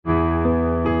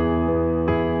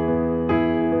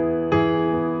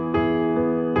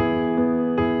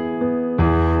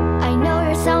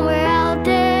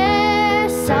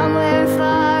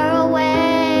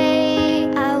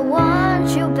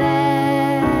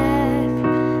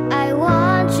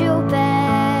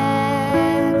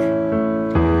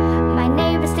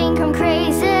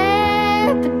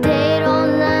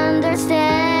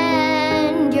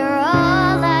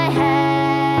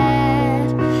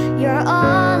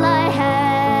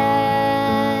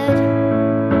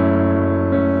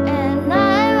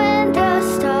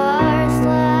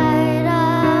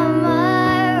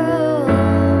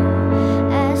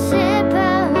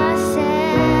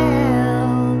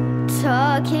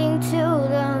talking to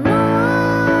the moon,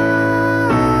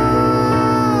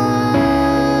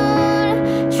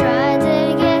 try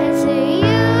to get to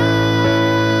you,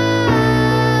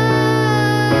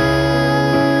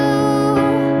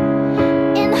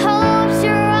 in hopes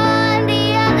you're on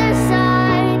the other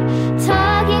side,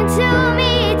 talking to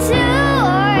me too.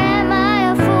 Or am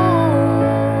I a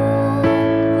fool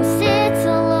who sits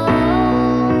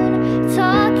alone,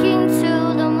 talking to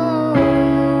the moon?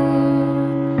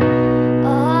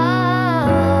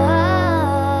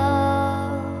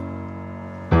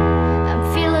 I'm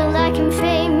feeling like I'm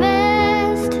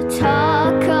famous to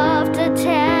talk of the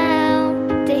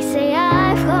town. They say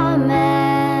I've gone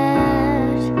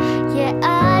mad, yeah,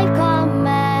 I've gone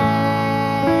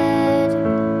mad.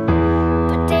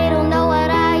 But they don't know what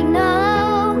I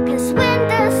know, 'cause when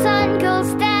the sun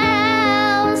goes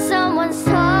down, someone's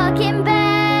talking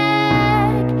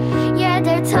back, yeah,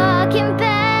 they're talking back.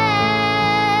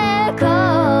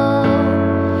 Oh,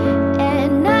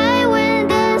 at night when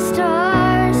the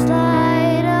stars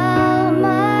light up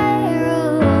my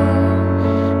room,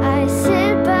 I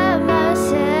sit by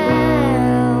myself,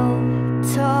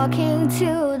 talking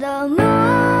to the moon,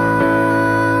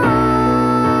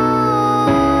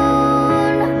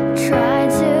 trying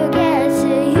to get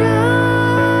to you,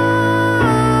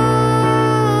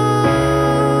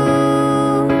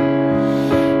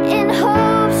 in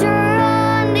hopes you're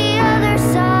on the other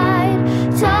side,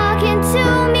 talking to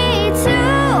me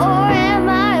too. Or am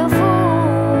I a fool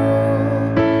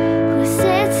who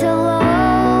sits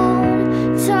alone,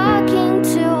 talking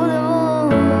to the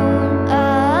moon?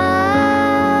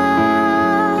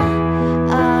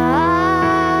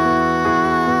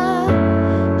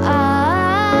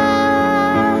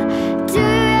 Do you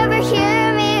ever hear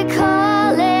me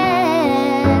calling?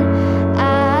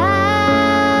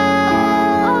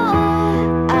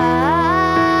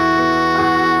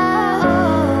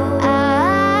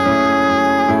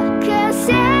 'Cause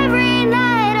every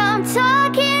night I'm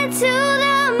talking to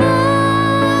the moon,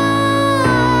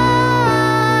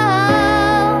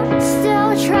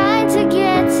 still trying to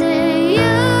get to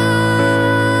you,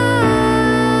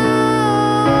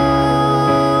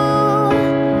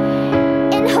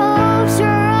 in hopes you're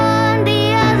on the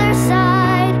other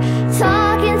side,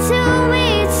 talking to me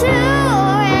too.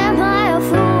 Or am I a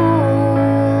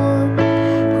fool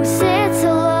who sits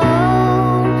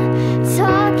alone,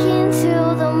 talking to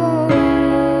the moon?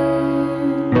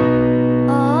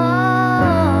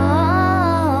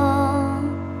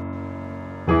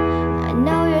 I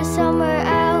know you're somewhere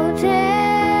out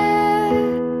there,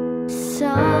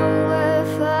 somewhere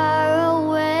far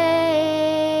away.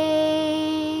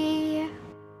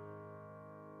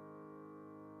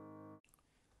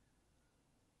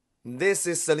 This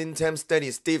is celinetam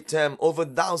Steady Steve Tam. Over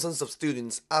thousands of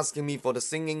students asking me for the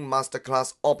singing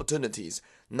masterclass opportunities.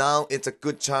 Now it's a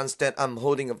good chance that I'm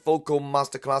holding a vocal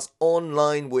masterclass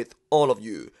online with all of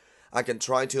you. I can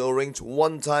try to arrange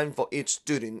one time for each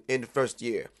student in the first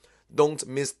year. Don't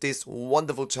miss this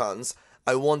wonderful chance.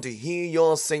 I want to hear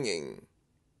your singing.